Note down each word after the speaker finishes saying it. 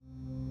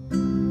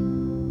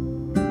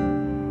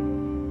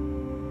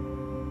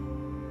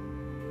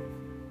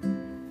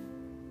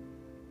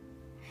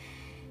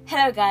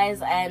Hello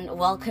guys, and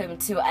welcome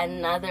to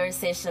another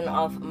session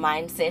of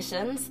Mind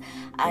Sessions.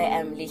 I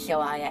am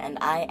Lihlewaya and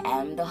I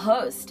am the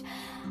host.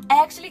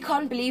 I actually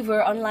can't believe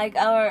we're on like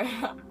our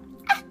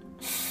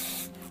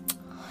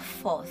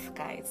fourth,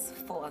 guys.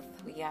 Fourth.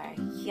 We are,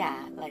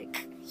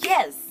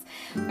 yes.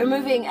 We're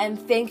moving, and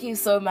thank you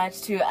so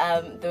much to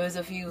those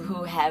of you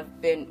who have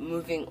been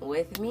moving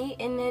with me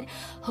in it,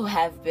 who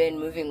have been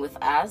moving with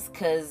us,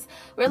 because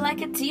we're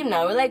like a team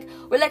now.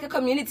 We're like a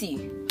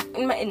community.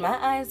 In my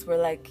eyes,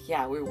 we're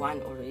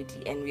one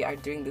already, and we are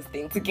doing this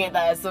thing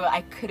together. So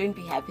I couldn't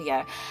be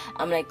happier.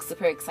 I'm like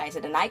super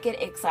excited, and I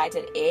get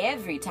excited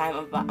every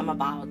time I'm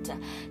about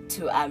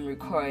to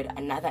record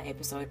another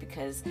episode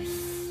because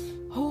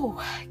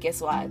guess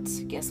what?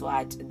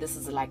 This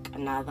is like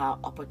another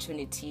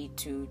opportunity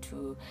to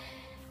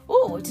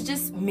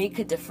just make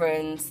a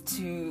difference,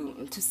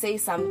 to say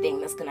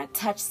something that's gonna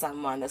touch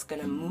someone, that's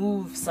gonna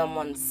move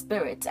someone's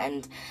spirit,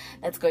 and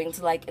that's going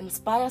to like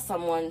inspire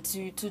someone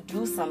to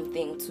do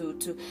something,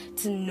 to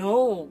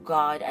know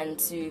God and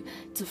to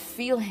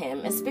feel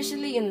Him,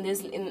 especially in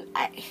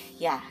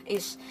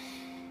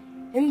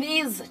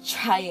these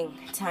trying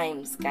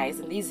times, guys,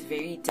 in these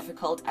very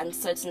difficult,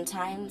 uncertain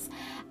times.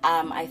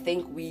 I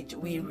think we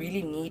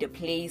really need a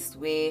place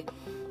where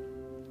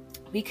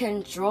we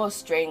can draw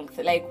strength.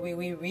 Like we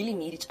really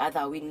need each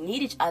other. We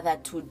need each other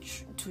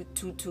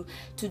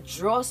to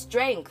draw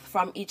strength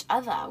from each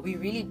other. We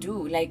really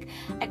do. Like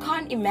I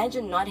can't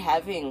imagine not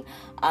having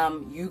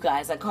you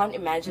guys. I can't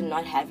imagine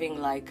not having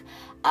like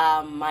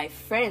my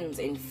friends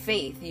in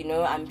faith,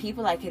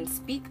 people I can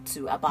speak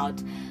to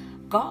about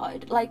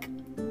God. Like,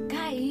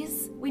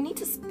 guys, we need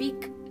to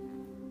speak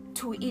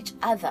to each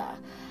other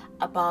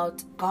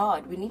about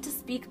God. We need to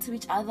speak to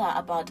each other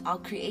about our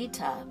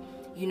Creator.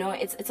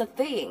 It's a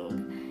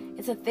thing.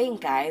 It's a thing,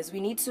 guys. We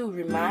need to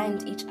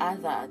remind each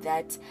other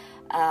that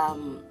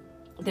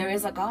there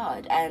is a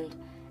God, and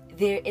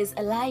there is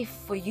a life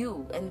for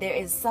you, and there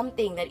is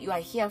something that you are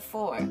here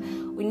for.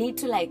 We need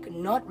to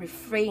not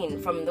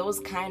refrain from those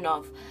kind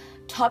of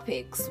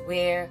topics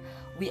where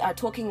we are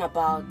talking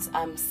about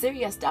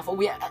serious stuff, or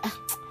we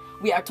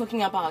are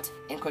talking about,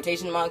 in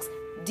quotation marks,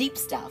 deep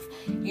stuff.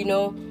 We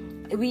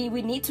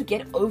need to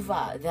get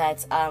over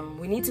that.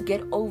 We need to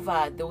get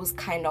over those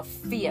kind of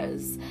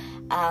fears.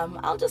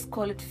 I'll just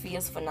call it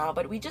fears for now,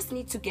 but we just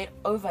need to get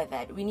over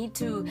that. We need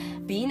to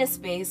be in a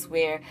space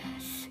where,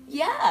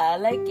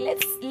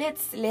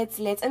 let's,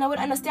 and I would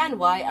understand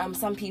why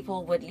some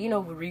people would,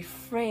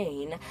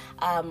 refrain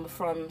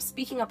from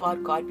speaking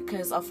about God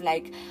because of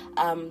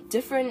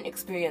different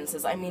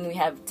experiences. I mean, we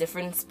have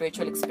different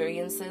spiritual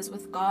experiences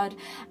with God.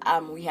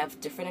 We have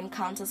different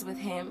encounters with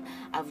Him.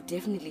 I've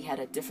definitely had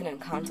a different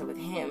encounter with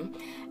Him,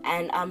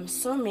 and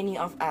so many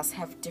of us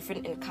have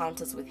different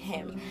encounters with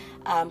Him.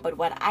 But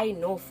what I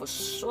know for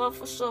sure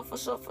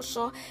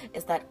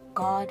is that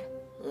God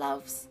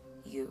loves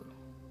you.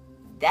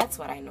 That's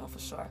what I know for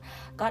sure.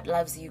 God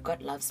loves you.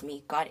 God loves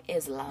me. God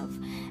is love.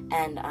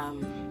 And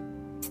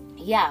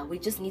we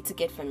just need to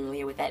get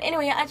familiar with that.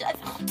 Anyway,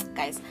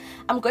 guys,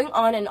 I'm going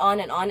on and on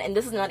and on, and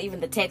this is not even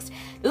the text.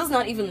 This is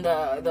not even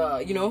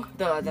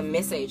the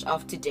message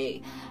of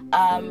today.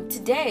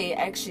 Today,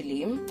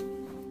 actually,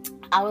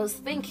 I was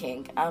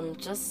thinking,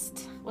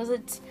 was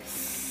it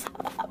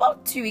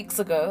about 2 weeks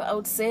ago? I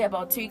would say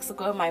about 2 weeks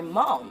ago, my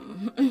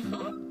mom,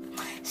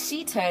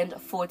 she turned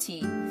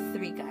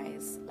 43,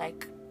 guys.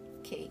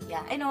 Okay,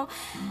 yeah, I know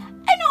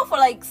for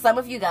some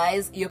of you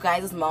guys, your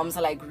guys' moms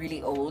are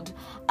really old.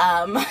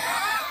 I'm sorry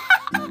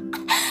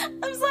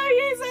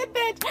I said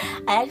that.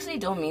 I actually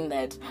don't mean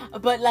that,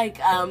 but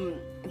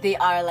they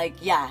are a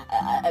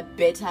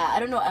better, I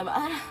don't know,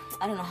 I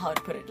don't know how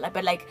to put it,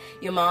 but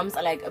your moms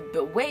are a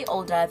bit way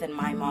older than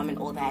my mom and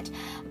all that.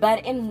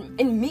 But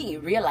in me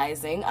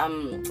realizing,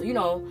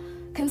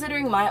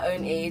 considering my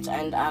own age,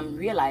 and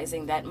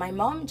realizing that my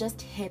mom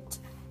just hit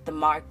the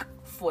mark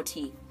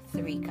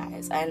 43,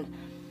 guys, and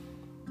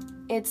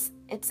it's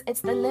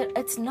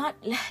not,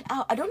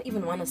 I don't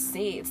even want to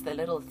say it's the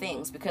little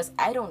things, because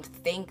I don't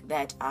think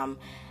that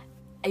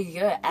a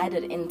year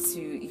added into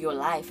your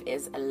life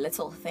is a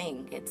little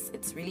thing.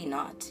 It's really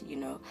not,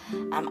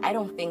 I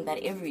don't think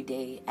that every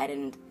day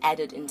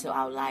added into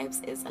our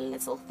lives is a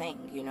little thing,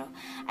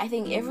 I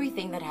think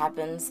everything that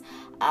happens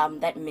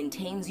that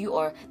maintains you,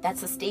 or that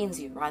sustains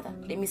you, rather,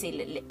 let me say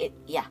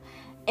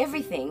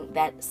everything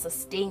that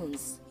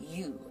sustains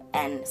you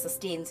and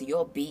sustains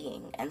your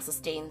being and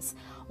sustains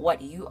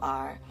what you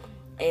are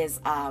is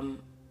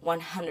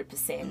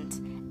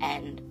 100%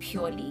 and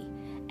purely,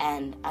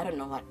 and I don't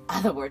know what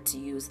other word to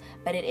use,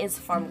 but it is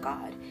from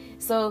God.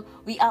 So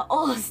we are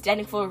all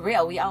standing for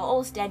real. We are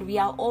all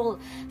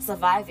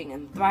surviving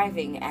and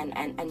thriving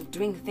and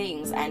doing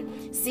things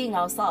and seeing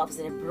ourselves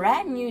in a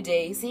brand new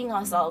day, seeing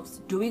ourselves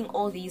doing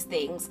all these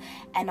things,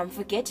 and I'm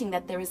forgetting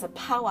that there is a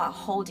power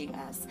holding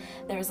us.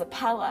 There is a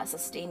power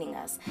sustaining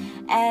us.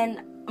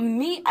 And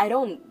me, I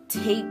don't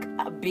take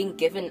being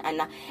given,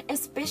 and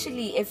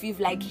especially if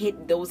you've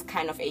hit those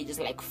kind of ages,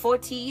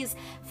 40s,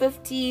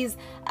 50s.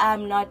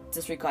 I'm not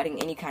disregarding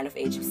any kind of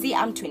age. See,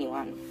 I'm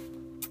 21.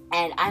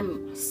 And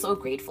I'm so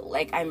grateful.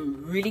 Like,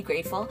 I'm really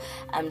grateful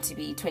to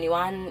be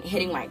 21,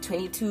 hitting my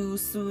 22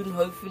 soon,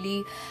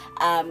 hopefully.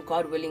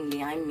 God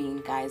willingly, I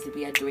mean, guys,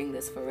 we are doing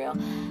this for real.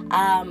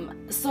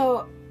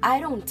 So I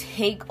don't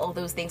take all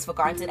those things for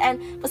granted.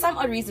 And for some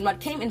odd reason, what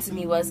came into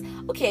me was,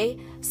 okay,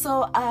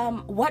 so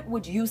what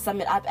would you sum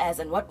it up as?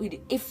 And what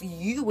would, if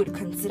you would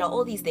consider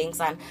all these things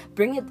and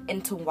bring it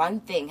into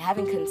one thing,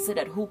 having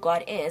considered who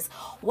God is,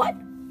 what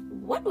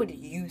would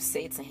you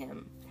say to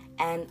him?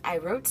 And I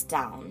wrote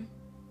down,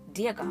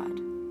 dear God,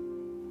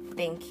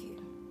 thank you.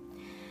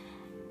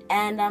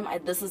 And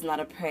this is not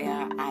a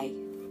prayer I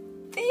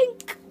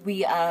think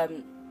we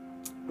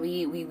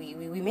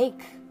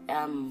make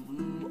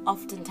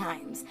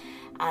oftentimes.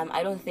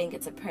 I don't think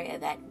it's a prayer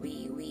that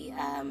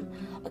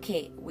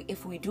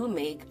if we do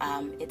make,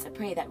 it's a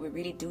prayer that we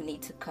really do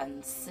need to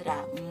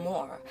consider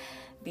more,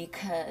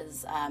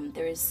 because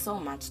there is so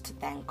much to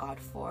thank God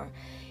for.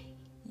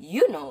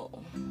 You know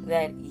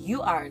that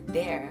you are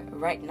there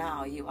right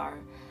now. You are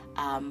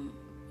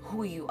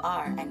who you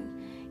are,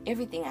 and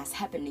everything has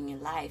happened in your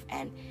life,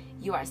 and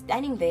you are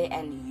standing there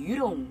and you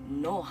don't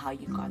know how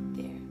you got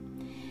there.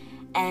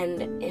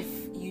 And if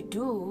you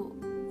do,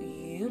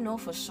 you know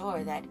for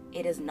sure that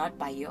it is not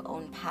by your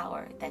own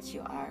power that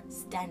you are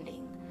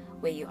standing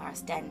where you are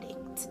standing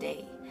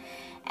today.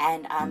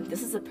 And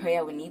this is a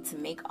prayer we need to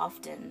make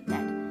often,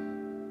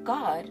 that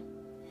God,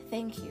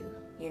 thank you.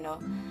 You know,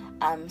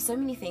 so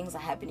many things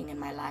are happening in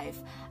my life.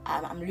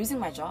 I'm losing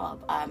my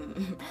job.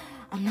 I'm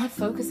not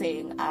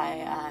focusing.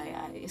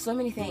 I so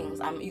many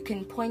things. You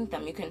can point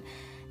them.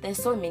 There's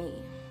so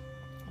many.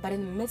 But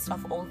in the midst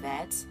of all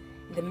that,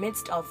 in the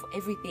midst of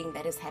everything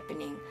that is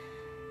happening,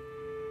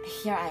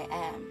 here I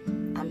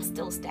am. I'm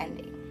still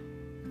standing.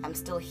 I'm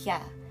still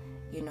here.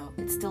 You know,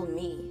 it's still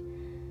me.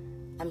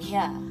 I'm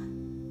here.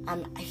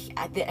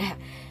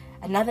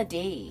 Another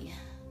day,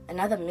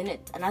 another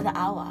minute, another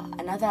hour,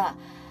 another.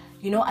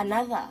 You know,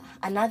 another,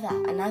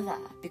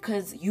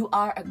 because you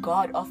are a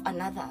God of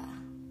another.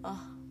 Oh.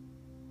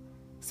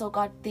 So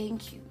God,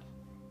 thank you.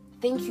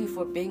 Thank you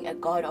for being a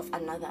God of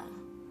another.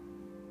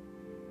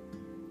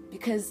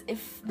 Because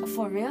if,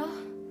 for real,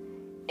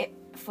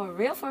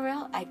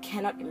 I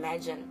cannot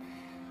imagine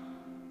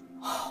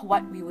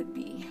what we would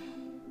be,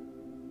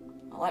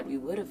 what we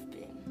would have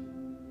been,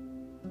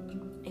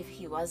 if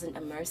he wasn't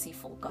a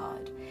merciful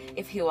God,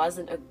 if he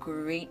wasn't a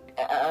great,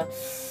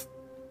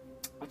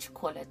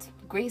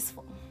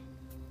 graceful.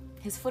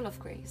 He's full of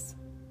grace.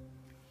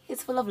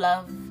 He's full of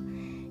love.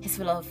 He's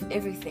full of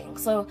everything.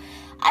 So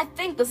I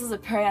think this is a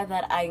prayer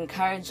that I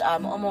encourage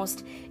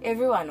almost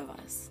every one of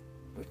us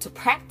to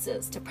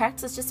practice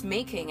just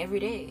making every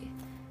day.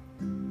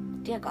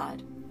 Dear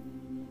God,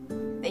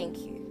 thank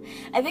you.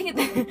 I think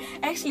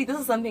actually this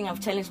is something I've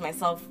challenged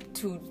myself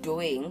to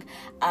doing,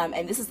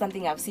 and this is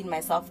something I've seen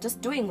myself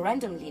just doing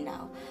randomly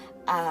now.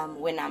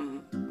 When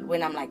I'm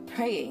like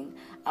praying,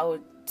 I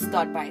would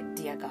start by,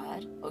 dear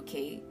God,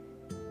 okay,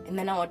 and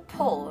then I would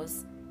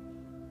pause,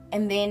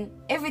 and then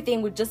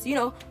everything would just,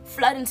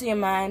 flood into your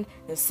mind.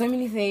 There's so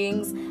many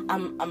things.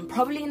 I'm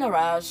probably in a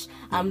rush.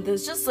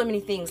 There's just so many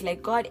things,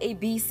 like God, A,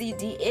 B, C,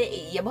 D, A,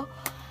 E,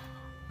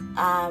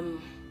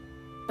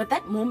 but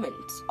that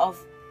moment of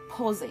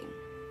pausing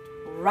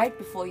right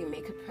before you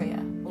make a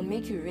prayer will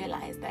make you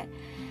realize that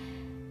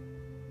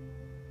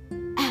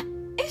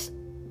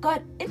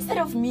God, instead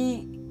of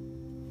me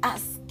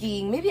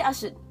asking, maybe I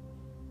should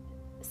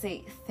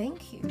say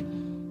thank you.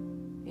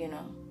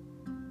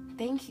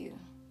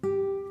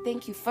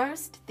 Thank you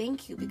first.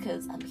 Thank you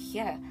because I'm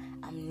here.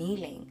 I'm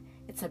kneeling.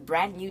 It's a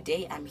brand new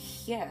day. I'm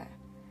here,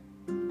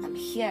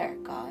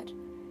 God.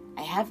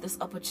 I have this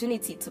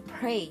opportunity to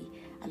pray.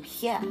 I'm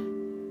here.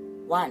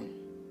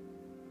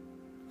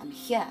 I'm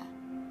here.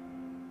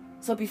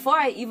 So before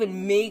I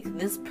even make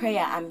this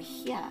prayer, I'm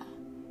here.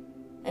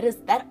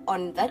 That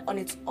on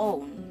its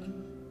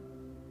own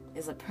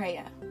is a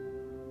prayer.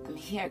 I'm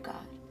here,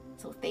 God.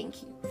 So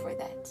thank you for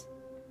that.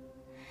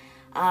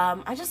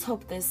 I just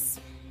hope this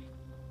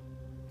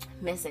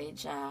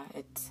message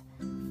it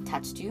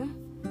touched you,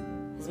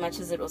 as much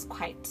as it was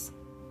quite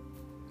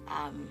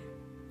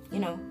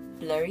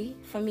blurry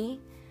for me.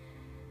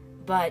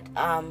 But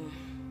I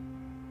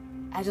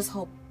just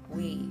hope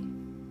we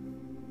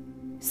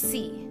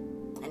see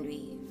and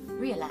we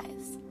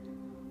realize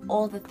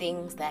all the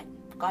things that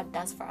God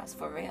does for us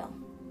for real.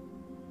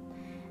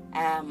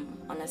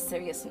 On a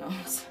serious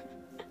note,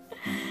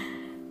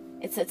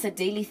 it's a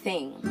daily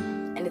thing,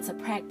 and it's a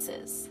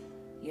practice,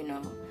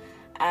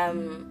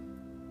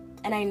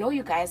 and I know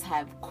you guys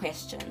have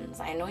questions.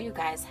 I know you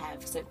guys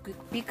have,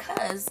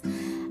 because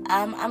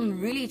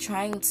I'm really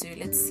trying to,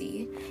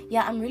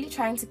 I'm really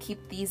trying to keep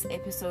these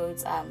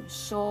episodes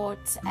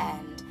short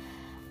and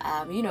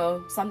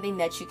something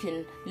that you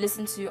can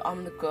listen to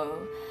on the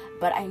go.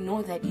 But I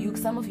know that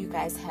some of you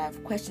guys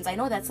have questions. I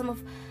know that some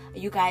of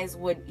you guys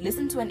would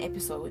listen to an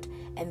episode,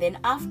 and then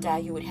after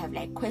you would have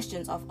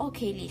questions of,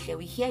 okay, Lihle,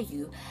 we hear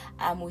you,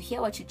 we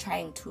hear what you're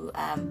trying to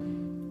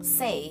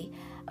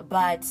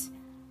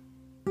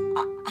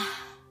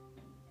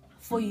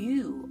for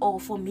you or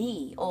for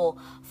me or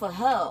for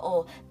her,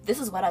 or this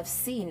is what I've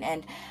seen,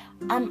 and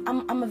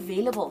I'm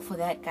available for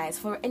that, guys.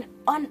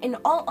 In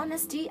all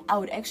honesty, I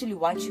would actually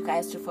want you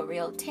guys to for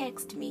real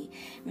text me,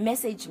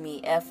 message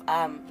me if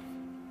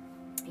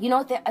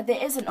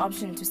there is an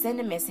option to send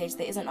a message.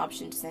 There is an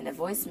option to send a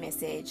voice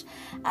message.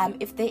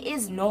 If there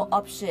is no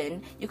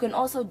option, you can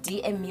also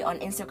DM me on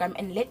Instagram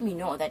and let me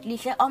know that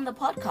Lihle, on the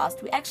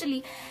podcast, we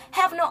actually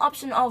have no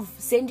option of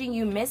sending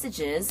you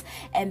messages,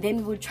 and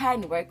then we'll try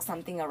and work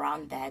something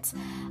around that,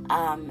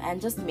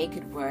 and just make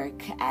it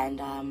work.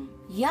 And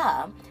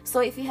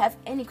so if you have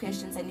any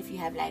questions, and if you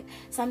have like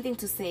something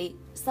to say,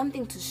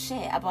 something to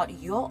share about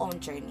your own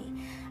journey,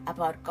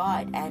 about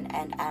God,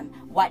 and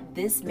what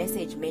this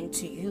message meant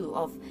to you,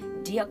 of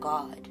dear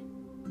God,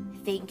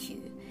 thank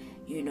you,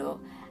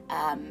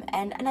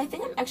 and I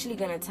think I'm actually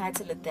gonna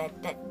title it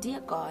that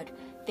dear God,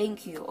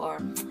 thank you, or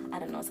I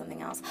don't know,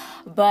 something else.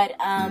 But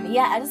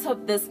I just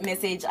hope this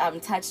message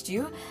touched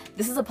you.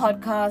 This is a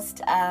podcast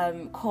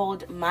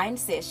called Mind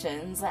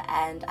Sessions,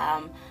 and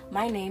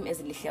my name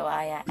is Lihle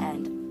Waya,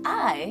 and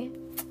I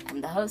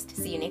am the host.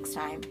 See you next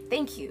time.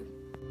 Thank you.